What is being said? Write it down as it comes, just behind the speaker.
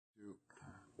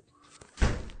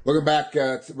Welcome back.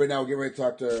 Right now, we're getting ready to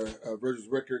talk to Virgil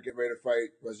Zwicker, getting ready to fight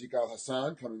Razak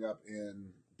Al-Hassan, coming up in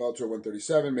Bellator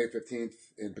 137, May 15th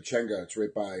in Pechanga. It's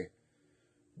right by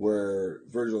where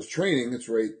Virgil's training. It's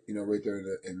right, right there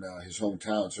in his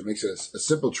hometown. So it makes it a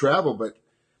simple travel. But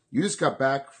you just got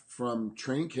back from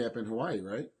training camp in Hawaii,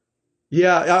 right?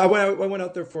 Yeah, I went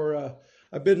out there for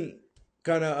I've been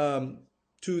kind of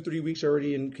 2 3 weeks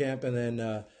already in camp, and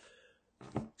then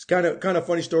it's kind of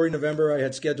funny story. In November, I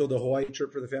had scheduled a Hawaii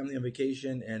trip for the family on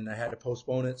vacation, and I had to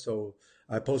postpone it. So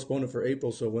I postponed it for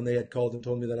April. So when they had called and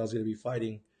told me that I was going to be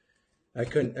fighting, I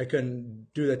couldn't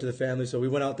do that to the family. So we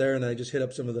went out there, and I just hit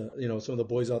up some of the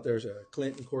boys out there,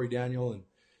 Clint and Corey Daniel and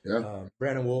Yeah.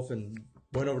 Brandon Wolf, and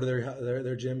went over to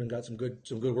their gym and got some good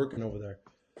working over there.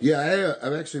 Yeah,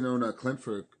 I've actually known Clint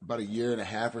for about a year and a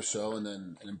half or so,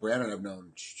 and Brandon I've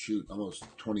known almost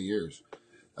 20 years.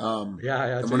 Yeah, And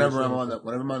I'd say the whenever I'm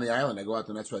same. on the island, I go out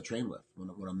there. And that's what I train with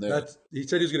when I'm there. He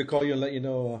said he was going to call you and let you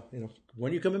know,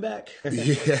 when you coming back.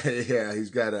 Yeah.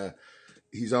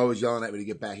 He's always yelling at me to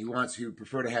get back. He would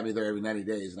prefer to have me there every 90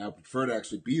 days, and I would prefer to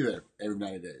actually be there every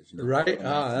 90 days. Right?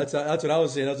 That's what I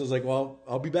was saying. I was like, well,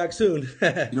 I'll be back soon.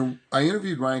 I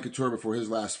interviewed Ryan Couture before his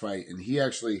last fight, and he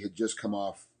actually had just come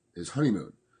off his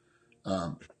honeymoon.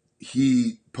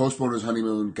 He postponed his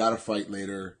honeymoon, got a fight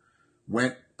later,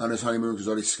 went on his honeymoon because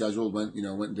already scheduled, went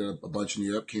and did a bunch in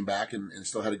Europe, came back and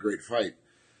still had a great fight.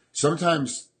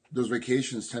 Sometimes those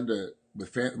vacations tend to,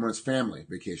 when it's family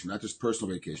vacation, not just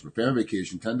personal vacation, but family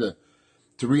vacation, tend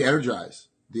to re-energize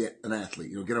an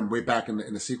athlete. Get them right back in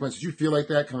the sequence. Did you feel like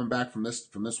that coming back from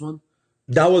this one?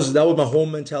 That was my whole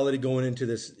mentality going into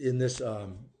this.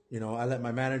 I let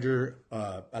my manager,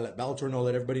 I let Bellator know,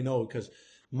 let everybody know, because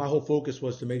my whole focus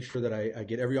was to make sure that I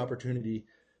get every opportunity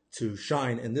to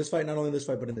shine in this fight, not only in this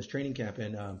fight, but in this training camp.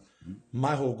 And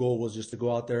my whole goal was just to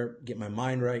go out there, get my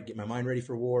mind right, get my mind ready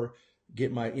for war,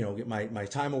 get my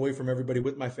time away from everybody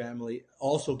with my family,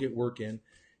 also get work in,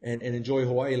 and enjoy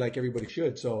Hawaii like everybody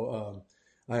should. So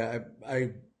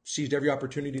I seized every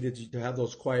opportunity to have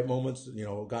those quiet moments.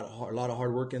 Got a lot of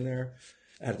hard work in there.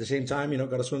 At the same time,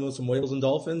 got to swim with some whales and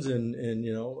dolphins, and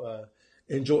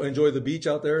enjoy the beach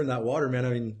out there and that water, man. I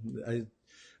mean,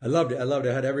 I loved it. I loved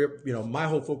it. I had my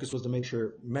whole focus was to make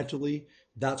sure mentally,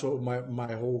 that's what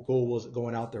my whole goal was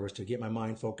going out there, was to get my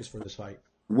mind focused for this fight.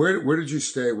 Where did you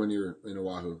stay when you were in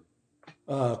Oahu?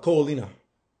 Ko'olina.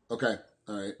 Okay,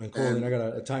 all right. And Ko'olina, I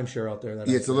got a timeshare out there.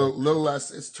 Yeah, it's a little less.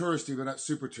 It's touristy, but not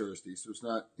super touristy. So it's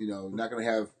not not going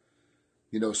to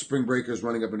have spring breakers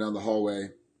running up and down the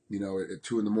hallway. At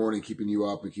 2 a.m, keeping you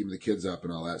up and keeping the kids up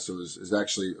and all that. So it's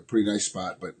actually a pretty nice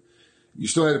spot, but you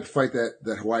still had to fight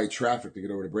that Hawaii traffic to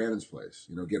get over to Brandon's place.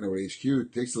 Getting over to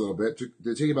HQ takes a little bit. Did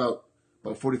it take about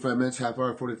 45 minutes, half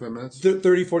hour, 45 minutes?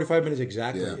 30, 45 minutes,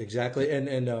 exactly. Yeah. Exactly. And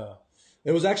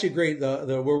it was actually great.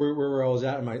 The where I was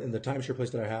at in the timeshare place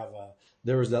that I have,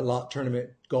 there was that lot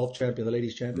tournament golf champion, the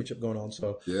ladies championship going on.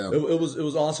 So Yeah. it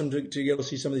was awesome to be able to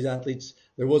see some of these athletes.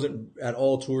 There wasn't at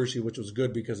all touristy, which was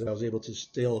good, because I was able to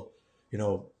still,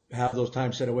 have those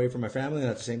times set away from my family, and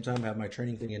at the same time have my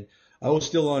training thing. And I was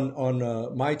still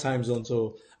on my time zone,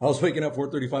 so I was waking up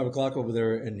 4:30, 5 o'clock over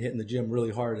there and hitting the gym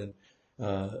really hard. And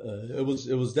it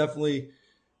was definitely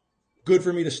good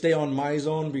for me to stay on my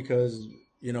zone, because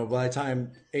by the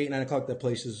time 8, 9 o'clock, that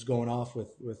place is going off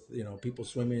with people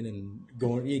swimming and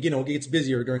going. It gets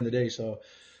busier during the day. So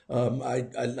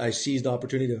I seized the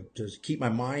opportunity to keep my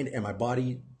mind and my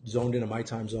body zoned into my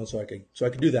time zone, so I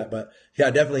could do that. But yeah,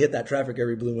 I definitely hit that traffic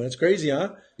every blue moon. It's crazy,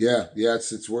 huh? Yeah.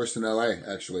 It's worse than LA.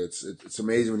 Actually, it's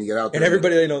amazing when you get out there. And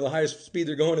everybody, the highest speed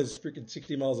they're going is freaking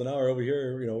 60 miles an hour. Over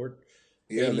here, we're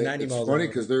 80, 90 miles it's an funny hour.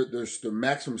 because their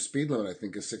maximum speed limit, I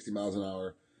think, is 60 miles an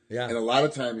hour. Yeah. And a lot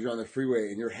of times you're on the freeway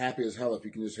and you're happy as hell if you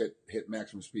can just hit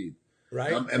maximum speed.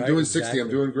 Right. I'm right, doing 60. I'm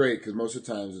exactly. doing great, because most of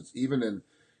the times it's even in,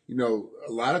 a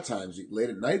lot of times late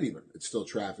at night even, it's still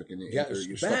traffic. And Yeah,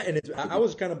 you're it's stuck. bad, and I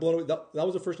was kind of blown away. That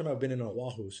was the first time I've been in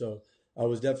Oahu, so I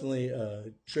was definitely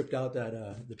tripped out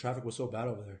that the traffic was so bad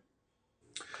over there.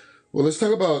 Well, let's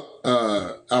talk about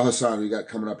Al Hassan, we got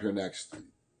coming up here next.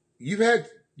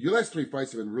 Your last 3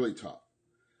 fights have been really tough.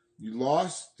 You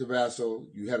lost to Vassal,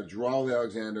 you had a draw with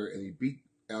Alexander, and you beat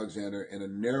Alexander in a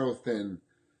narrow, thin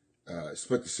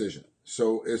split decision.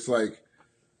 So it's like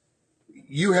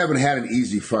you haven't had an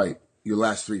easy fight your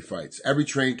last 3 fights. Every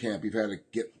train camp, you've had to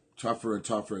get tougher and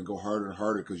tougher and go harder and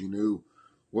harder because you knew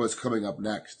what's coming up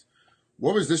next.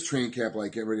 What was this training camp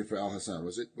like getting ready for Al Hassan?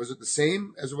 Was it the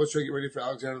same as it was trying to get ready for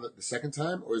Alexander the second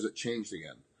time, or has it changed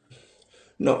again?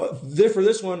 No, for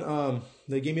this one,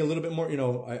 they gave me a little bit more.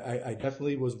 I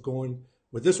definitely was going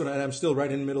with this one, and I'm still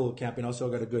right in the middle of camp, and also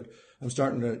got I'm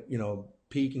starting to,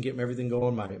 peak and get everything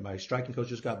going. My striking coach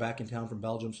just got back in town from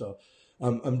Belgium, so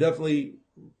I'm definitely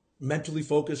mentally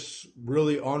focused,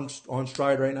 really on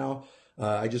stride right now.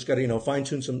 I just got to fine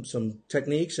tune some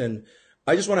techniques, and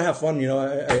I just want to have fun.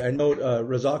 I know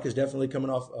Razak is definitely coming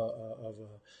off of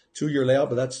a 2-year layout,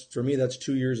 but that's, for me, that's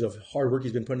 2 years of hard work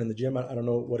he's been putting in the gym. I don't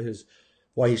know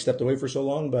why he stepped away for so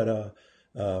long, but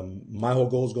my whole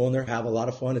goal is going there, have a lot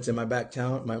of fun. It's in my back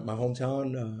town, my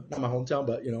hometown, not my hometown,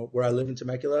 but where I live in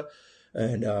Temecula,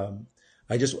 and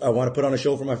I want to put on a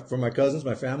show for my cousins,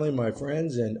 my family, my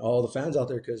friends, and all the fans out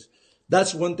there, because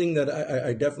that's one thing that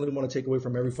I definitely want to take away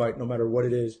from every fight, no matter what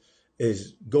it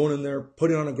is going in there,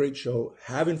 putting on a great show,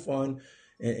 having fun,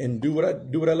 and do what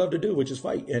I love to do, which is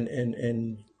fight,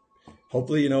 and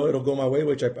hopefully it'll go my way,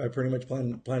 which I pretty much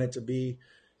plan it to be.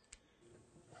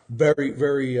 Very,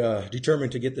 very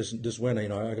determined to get this win. I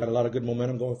got a lot of good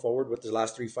momentum going forward with the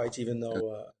last 3 fights, even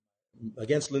though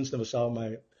against Linston Vassal,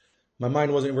 my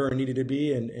mind wasn't where it needed to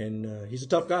be, and he's a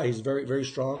tough guy. He's very, very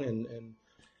strong, and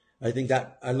I think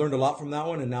that I learned a lot from that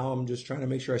one, and now I'm just trying to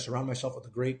make sure I surround myself with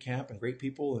a great camp and great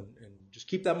people, and just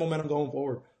keep that momentum going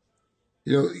forward.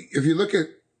 If you look at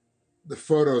the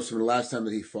photos from the last time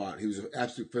that he fought, he was an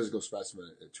absolute physical specimen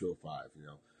at 205,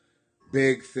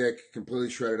 big, thick,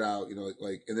 completely shredded out, and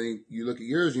then you look at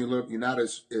yours and you're not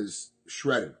as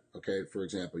shredded. Okay, for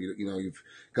example, you've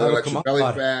got a little extra belly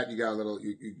fat, you got a little,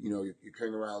 you're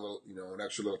carrying around a little, an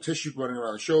extra little tissue running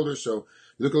around the shoulders, so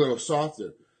you look a little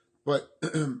softer. But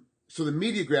so the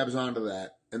media grabs onto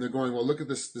that, and they're going, well, look at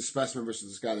this specimen versus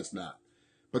this guy that's not.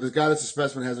 But the guy that's a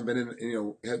specimen hasn't been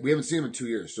in, we haven't seen him in 2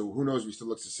 years, so who knows if he still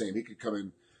looks the same. He could come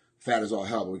in fat as all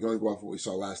hell, but we can only go off what we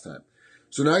saw last time.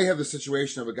 So now you have the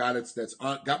situation of a guy that's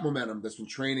got momentum, that's been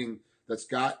training, that's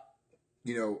got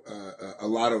a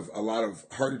lot of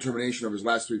heart determination over his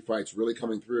last 3 fights, really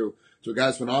coming through. So a guy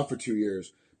that's been off for 2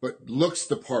 years, but looks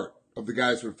the part of the guy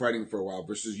that's been fighting for a while.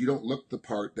 Versus you don't look the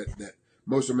part that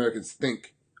most Americans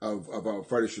think of how a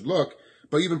fighter should look.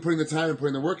 But you've been putting the time and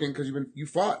putting the work in because you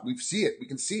fought. We see it. We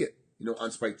can see it.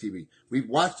 On Spike TV. We've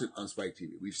watched it on Spike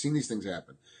TV. We've seen these things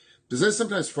happen. Does that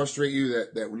sometimes frustrate you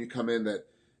that when you come in that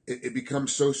it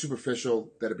becomes so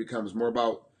superficial that it becomes more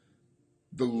about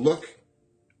the look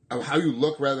of how you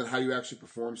look rather than how you actually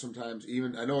perform sometimes?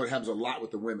 Even I know it happens a lot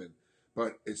with the women,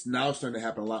 but it's now starting to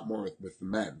happen a lot more with the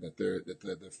men. That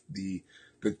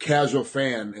the casual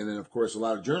fan, and then of course a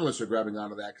lot of journalists are grabbing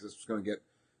onto that because it's going to get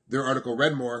their article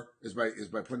read more is by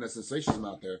putting that sensationalism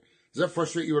out there. Does that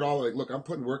frustrate you at all? Like, look, I'm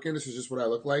putting work in. This is just what I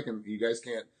look like, and you guys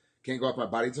can't go off my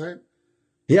body type.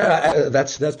 Yeah,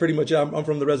 that's pretty much it. I'm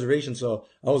from the reservation, so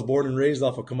I was born and raised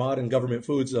off of commodity and government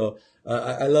food. So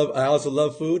I also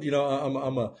love food.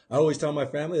 I always tell my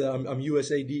family that I'm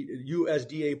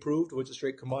USDA approved, which is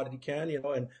straight commodity can.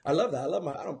 And I love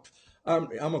that.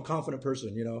 I'm a confident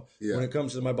person. Yeah. When it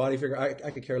comes to my body figure,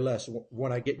 I could care less.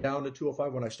 When I get down to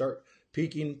 205, when I start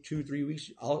peaking 2-3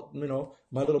 weeks,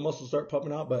 my little muscles start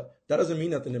popping out. But that doesn't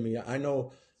mean nothing to me. I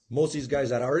know most of these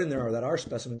guys that are in there or that are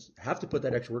specimens have to put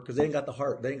that extra work because they ain't got the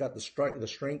heart, they ain't got the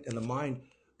strength and the mind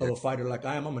of a fighter like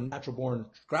I am. I'm a natural born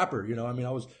scrapper.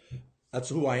 That's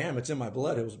who I am. It's in my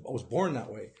blood. I was born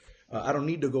that way. I don't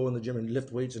need to go in the gym and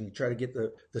lift weights and try to get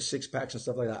the 6 packs and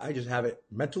stuff like that. I just have it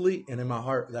mentally and in my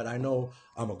heart that I know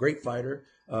I'm a great fighter.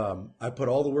 I put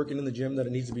all the work in the gym that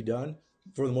it needs to be done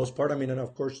for the most part. And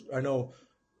of course, I know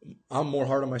I'm more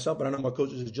hard on myself, but I know my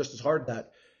coaches is just as hard.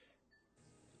 That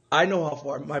I know how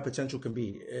far my potential can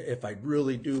be if I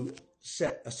really do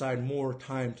set aside more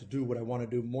time to do what I want to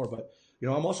do more. But,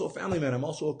 I'm also a family man. I'm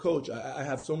also a coach. I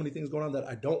have so many things going on that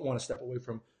I don't want to step away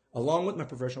from, along with my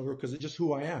professional career, because it's just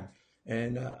who I am.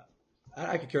 And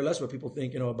I could care less what people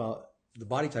think, about the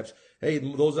body types. Hey,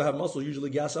 those that have muscle usually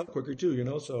gas up quicker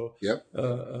too, So Yep.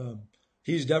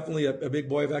 He's definitely a big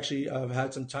boy. I've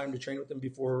had some time to train with him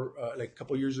before, like a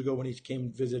couple of years ago when he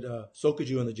came visit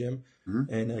Sokuju in the gym,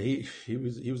 and he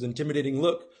was an intimidating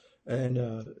look, and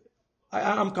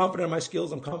I'm confident in my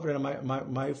skills. I'm confident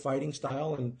in my fighting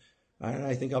style, and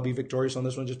I think I'll be victorious on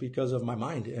this one just because of my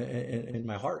mind and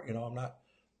my heart. I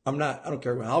don't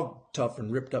care how tough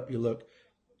and ripped up you look.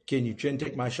 Can you chin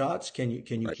take my shots? Can you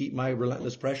keep my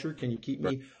relentless pressure? Can you keep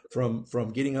me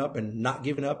from getting up and not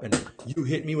giving up? And you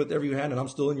hit me with every hand and I'm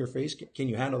still in your face. Can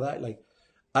you handle that? Like,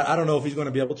 I don't know if he's going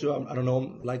to be able to. I don't know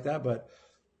him like that, but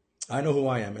I know who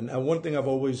I am. And one thing I've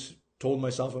always told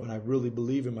myself, and I really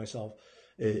believe in myself,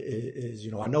 is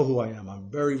I know who I am. I'm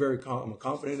very, very I'm a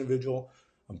confident individual.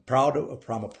 I'm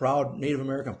a proud Native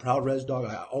American. I'm proud Res Dog.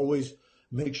 I always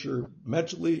make sure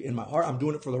mentally in my heart I'm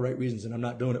doing it for the right reasons, and I'm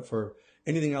not doing it for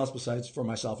anything else besides for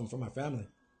myself and for my family.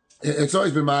 It's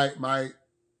always been my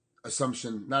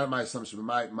assumption, not my assumption,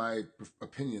 but my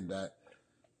opinion that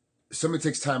somebody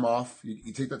takes time off.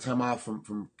 You take that time off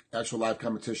from actual live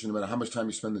competition, no matter how much time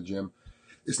you spend in the gym.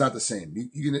 It's not the same.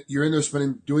 You're in there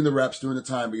doing the reps, doing the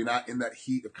time, but you're not in that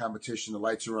heat of competition. The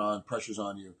lights are on, pressure's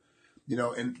on you,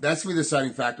 and that's gonna be the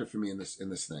deciding factor for me in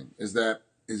this thing is that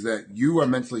you are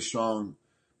mentally strong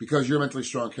because you're a mentally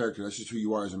strong character. That's just who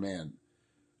you are as a man.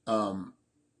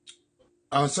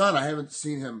 Al-Hassan, I haven't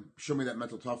seen him show me that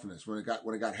mental toughness when it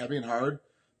got heavy and hard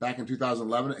back in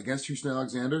 2011 against Houston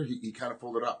Alexander. He kind of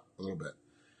folded up a little bit.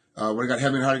 When it got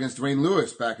heavy and hard against Dwayne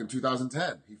Lewis back in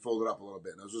 2010, he folded up a little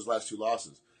bit. Those were his last 2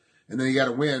 losses. And then he got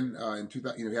a win in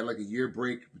 2000. He had like a year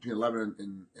break between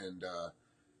 11 and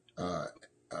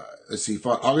let's see, he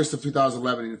fought August of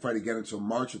 2011. He didn't fight again until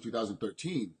March of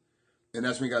 2013. And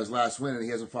that's when he got his last win, and he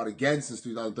hasn't fought again since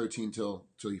 2013 till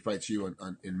he fights you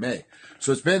in May.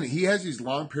 So he has these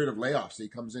long period of layoffs that he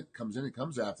comes in and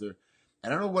comes after. I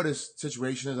don't know what his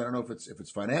situation is. I don't know if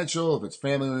it's financial, if it's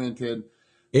family oriented.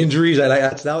 Injuries.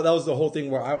 That was the whole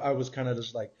thing where I was kind of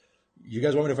just like, you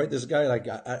guys want me to fight this guy? Like,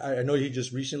 I know he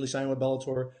just recently signed with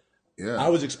Bellator. Yeah. I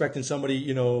was expecting somebody,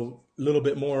 a little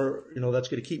bit more, that's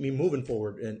going to keep me moving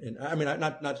forward. And I mean,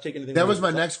 not to take anything. That was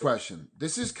my next question.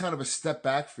 This is kind of a step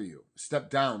back for you, step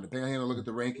down, depending on how you look at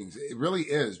the rankings. It really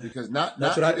is, because that's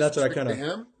what I kind of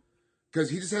him,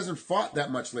 because he just hasn't fought that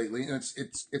much lately, and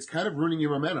it's kind of ruining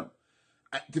your momentum.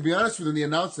 To be honest with you, when they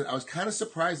announced it, I was kind of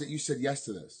surprised that you said yes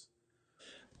to this.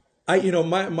 At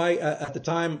the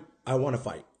time, I want to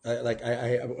fight.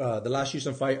 The last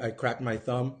Houston fight, I cracked my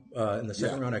thumb. In the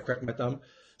second round, I cracked my thumb.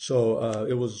 So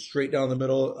it was straight down the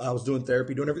middle. I was doing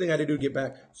therapy, doing everything I had to do to get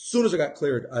back. As soon as I got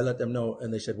cleared, I let them know,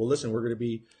 and they said, "Well, listen, we're going to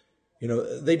be,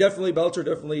 Bellator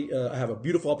definitely have a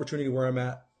beautiful opportunity where I'm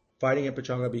at, fighting in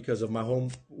Pechanga because of my home,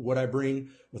 what I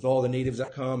bring with all the natives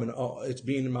that come, and it's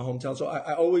being in my hometown. So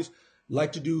I always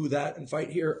like to do that and fight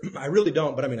here. I really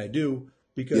don't, but I mean I do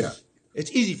because." It's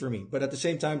easy for me, but at the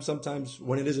same time, sometimes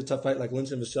when it is a tough fight like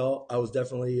Linton Vassell, I was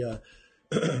definitely,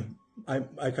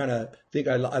 I kind of think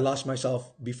I lost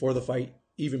myself before the fight,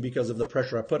 even because of the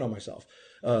pressure I put on myself.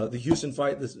 The Houston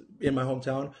fight in my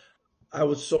hometown, I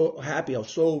was so happy. I was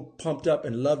so pumped up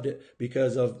and loved it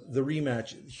because of the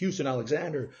rematch, Houston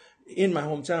Alexander in my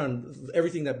hometown,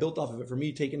 everything that built off of it for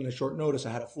me, taking in a short notice. I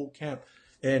had a full camp,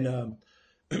 and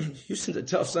Houston's a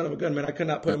tough son of a gun, man. I could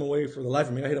not put him away for the life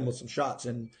of me. I hit him with some shots,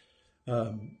 and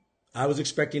I was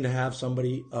expecting to have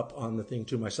somebody up on the thing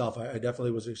too myself. I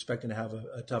definitely was expecting to have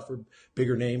a tougher,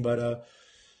 bigger name, but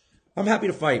I'm happy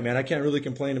to fight, man. I can't really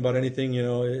complain about anything.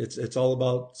 It's all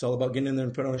about getting in there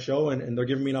and put on a show, and they're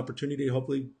giving me an opportunity to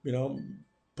hopefully,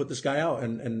 put this guy out.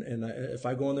 And if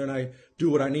I go in there and I do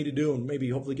what I need to do and maybe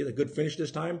hopefully get a good finish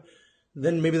this time,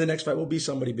 then maybe the next fight will be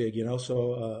somebody big,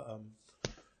 So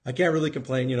I can't really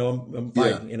complain. I'm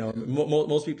fighting. Yeah.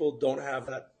 Most people don't have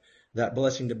that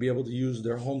blessing to be able to use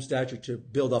their home stature to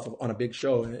build off on a big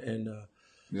show. And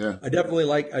I definitely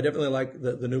like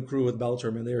the new crew with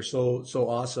Bellator, man. They are so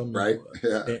awesome. Right.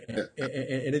 Yeah.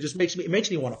 And it just makes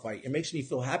me want to fight. It makes me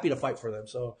feel happy to fight for them.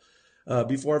 So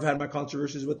before I've had my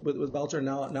controversies with Bellator,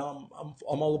 now I'm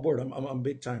all aboard. I'm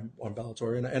big time on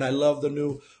Bellator, and I love the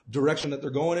new direction that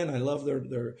they're going in. I love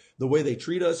the way they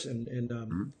treat us, and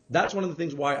that's one of the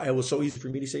things why it was so easy for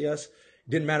me to say yes. It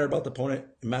didn't matter about the opponent.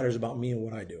 It matters about me and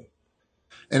what I do.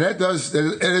 And it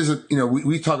is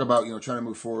we talk about, trying to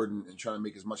move forward and trying to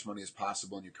make as much money as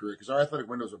possible in your career, because our athletic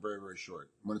windows are very, very short.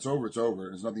 When it's over, it's over,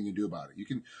 and there's nothing you can do about it. You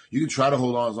can try to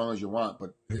hold on as long as you want,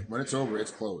 but when it's over,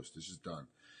 it's closed. It's just done.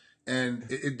 And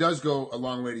it does go a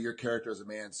long way to your character as a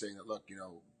man, saying that, look,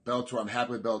 Bellator, I'm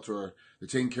happy with Bellator. They're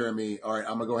taking care of me. All right,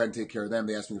 I'm going to go ahead and take care of them.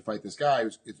 They asked me to fight this guy.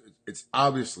 It's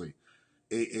obviously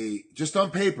just on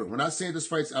paper. I'm not saying this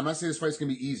fight's going to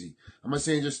be easy. I'm not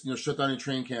saying just, shut down your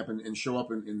training camp and show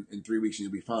up in 3 weeks and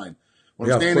you'll be fine.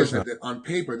 What I'm saying is that on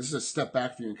paper, this is a step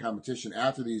back for you in competition.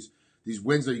 After these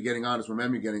wins that you're getting on, this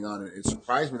momentum you're getting on, and it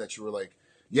surprised me that you were like,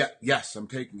 yes, I'm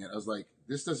taking it. I was like,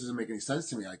 this doesn't make any sense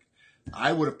to me. Like,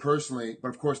 I would have personally, but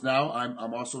of course now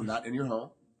I'm also not in your home.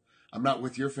 I'm not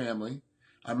with your family.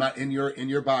 I'm not in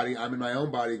your body. I'm in my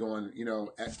own body going,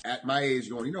 at my age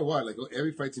going, you know what? Like,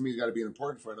 every fight to me has got to be an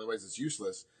important fight. Otherwise it's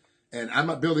useless. And I'm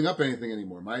not building up anything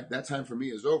anymore. That time for me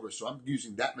is over. So I'm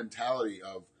using that mentality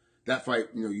of that fight.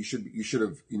 You should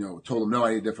have, told him, no,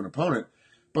 I need a different opponent.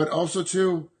 But also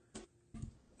to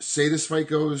say this fight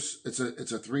goes, it's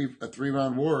a three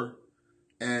round war,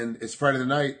 and it's Friday the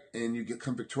night, and you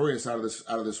come victorious out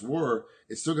of this war.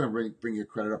 It's still going to bring your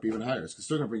credit up even higher. It's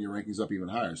still going to bring your rankings up even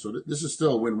higher. So this is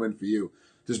still a win-win for you.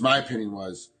 Just my opinion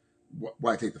was,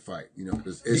 why take the fight?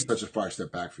 Because it's such a far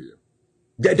step back for you.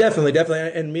 Definitely.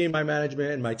 And me and my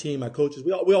management and my team, my coaches,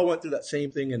 we all went through that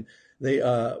same thing. And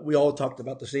we all talked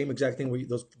about the same exact thing.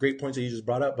 Those great points that you just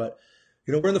brought up, but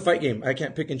we're in the fight game. I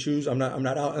can't pick and choose. I'm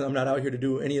not out here to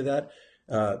do any of that.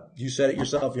 You said it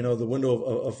yourself. The window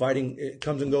of fighting, it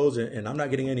comes and goes, and I'm not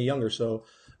getting any younger. So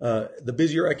the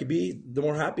busier I could be, the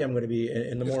more happy I'm going to be,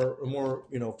 and the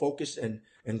more focused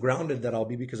and grounded that I'll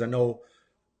be, because I know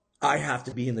I have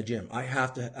to be in the gym. I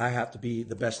have to be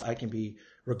the best I can be,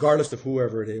 regardless of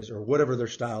whoever it is or whatever their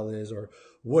style is or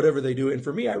whatever they do. And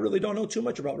for me, I really don't know too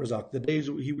much about Razak. The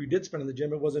days we did spend in the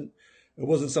gym, it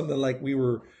wasn't something like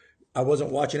I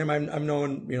wasn't watching him. I'm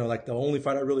knowing, like the only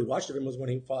fight I really watched of him was when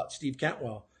he fought Steve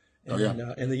Cantwell in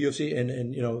the UFC,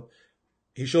 and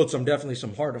he showed definitely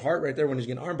some heart to heart right there when he's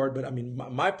getting armbarred. But I mean,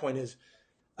 my point is,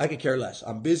 I could care less.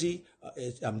 I'm busy.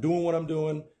 I'm doing what I'm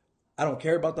doing. I don't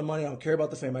care about the money. I don't care about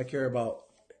the fame. I care about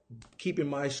keeping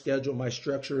my schedule, my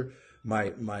structure,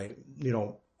 my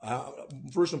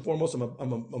first and foremost, I'm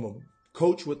a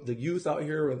coach with the youth out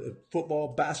here with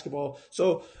football, basketball.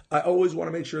 So I always want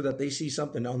to make sure that they see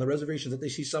something on the reservations, that they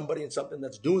see somebody and something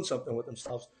that's doing something with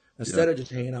themselves instead of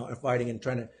just hanging out and fighting and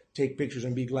trying to take pictures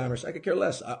and be glamorous. I could care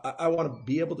less. I want to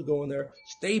be able to go in there,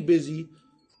 stay busy,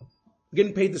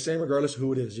 getting paid the same regardless of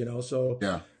who it is, So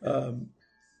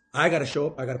I got to show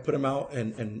up. I got to put them out,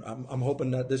 and I'm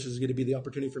hoping that this is going to be the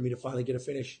opportunity for me to finally get a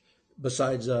finish.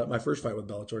 Besides my first fight with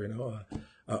Bellator,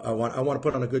 I want to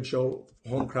put on a good show,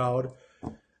 home crowd,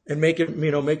 and make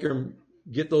him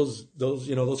get those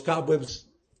cobwebs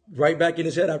right back in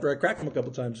his head after I crack him a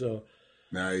couple times. So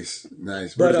nice.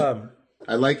 But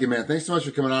I like you, man. Thanks so much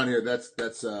for coming on here.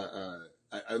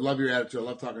 I love your attitude. I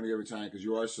love talking to you every time because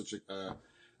you are such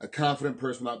a confident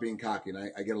person without being cocky.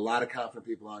 And I get a lot of confident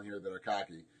people on here that are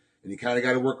cocky. And you kind of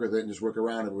got to work with it and just work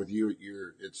around it. With you,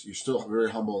 you're still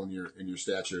very humble in your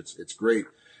stature. It's great.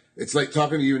 It's like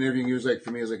talking to you and interviewing you is like,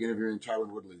 for me, it's like interviewing Tyron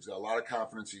Woodley. He's got a lot of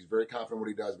confidence. He's very confident in what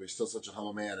he does, but he's still such a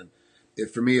humble man. And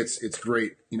for me, it's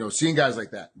great. Seeing guys like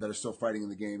that are still fighting in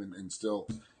the game and still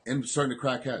starting to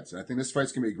crack heads. And I think this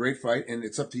fight's gonna be a great fight. And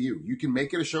it's up to you. You can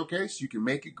make it a showcase. You can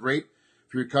make it great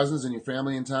for your cousins and your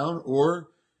family in town, or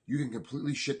you can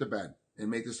completely shit the bed and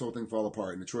make this whole thing fall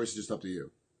apart. And the choice is just up to you.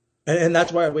 And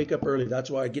that's why I wake up early.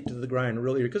 That's why I get to the grind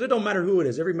really, because it don't matter who it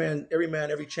is. Every man,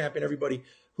 every champion, everybody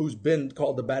who's been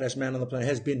called the baddest man on the planet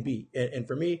has been beat. And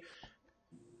for me,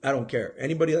 I don't care.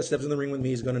 Anybody that steps in the ring with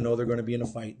me is going to know they're going to be in a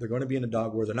fight. They're going to be in a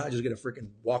dog war. They're not just going to freaking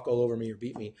walk all over me or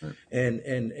beat me. Right.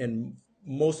 And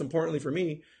most importantly for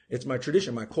me, it's my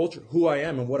tradition, my culture, who I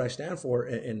am and what I stand for.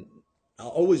 And I'll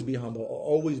always be humble.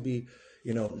 I'll always be,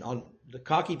 on the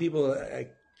cocky people.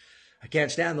 I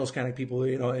can't stand those kind of people,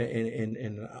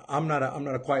 and I'm not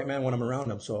a quiet man when I'm around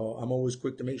them. So I'm always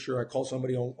quick to make sure I call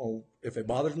somebody on if it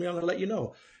bothers me, I'm going to let you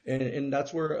know. And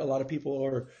that's where a lot of people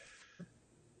are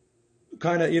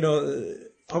kind of,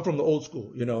 I'm from the old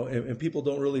school, and people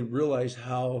don't really realize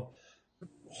how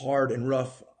hard and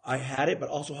rough I had it, but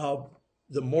also how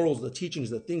the morals, the teachings,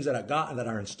 the things that I got and that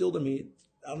are instilled in me,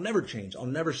 I'll never change. I'll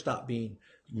never stop being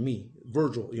me,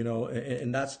 Virgil,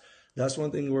 and that's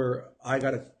one thing where I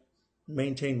got to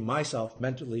maintain myself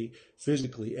mentally,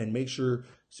 physically, and make sure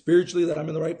spiritually that I'm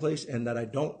in the right place and that I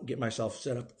don't get myself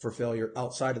set up for failure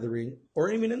outside of the ring or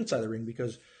even inside the ring,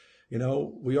 because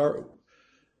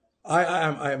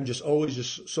I'm just always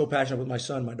just so passionate with my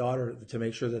son, my daughter, to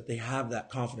make sure that they have that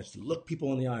confidence to look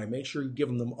people in the eye, make sure you give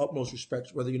them the utmost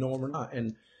respect, whether you know them or not.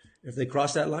 And if they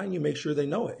cross that line, you make sure they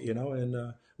know it,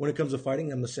 and when it comes to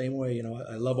fighting, I'm the same way.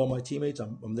 I love all my teammates.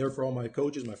 I'm there for all my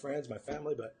coaches, my friends, my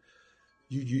family, but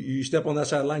you step on that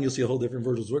side of the line, you'll see a whole different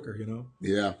Virgil Zwicker,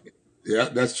 Yeah,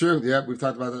 that's true. Yeah, we've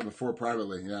talked about that before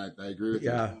privately. Yeah, I agree with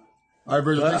you. Yeah. All right,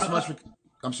 Virgil, thanks so much for...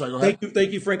 I'm sorry, go ahead.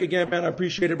 Thank you, Frank, again, man. I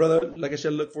appreciate it, brother. Like I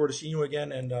said, look forward to seeing you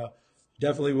again, and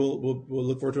definitely we'll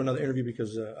look forward to another interview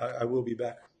because I will be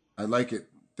back. I like it.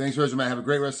 Thanks, Virgil, man. Have a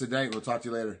great rest of the day. We'll talk to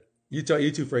you later. You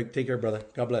too, Frank. Take care, brother.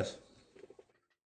 God bless.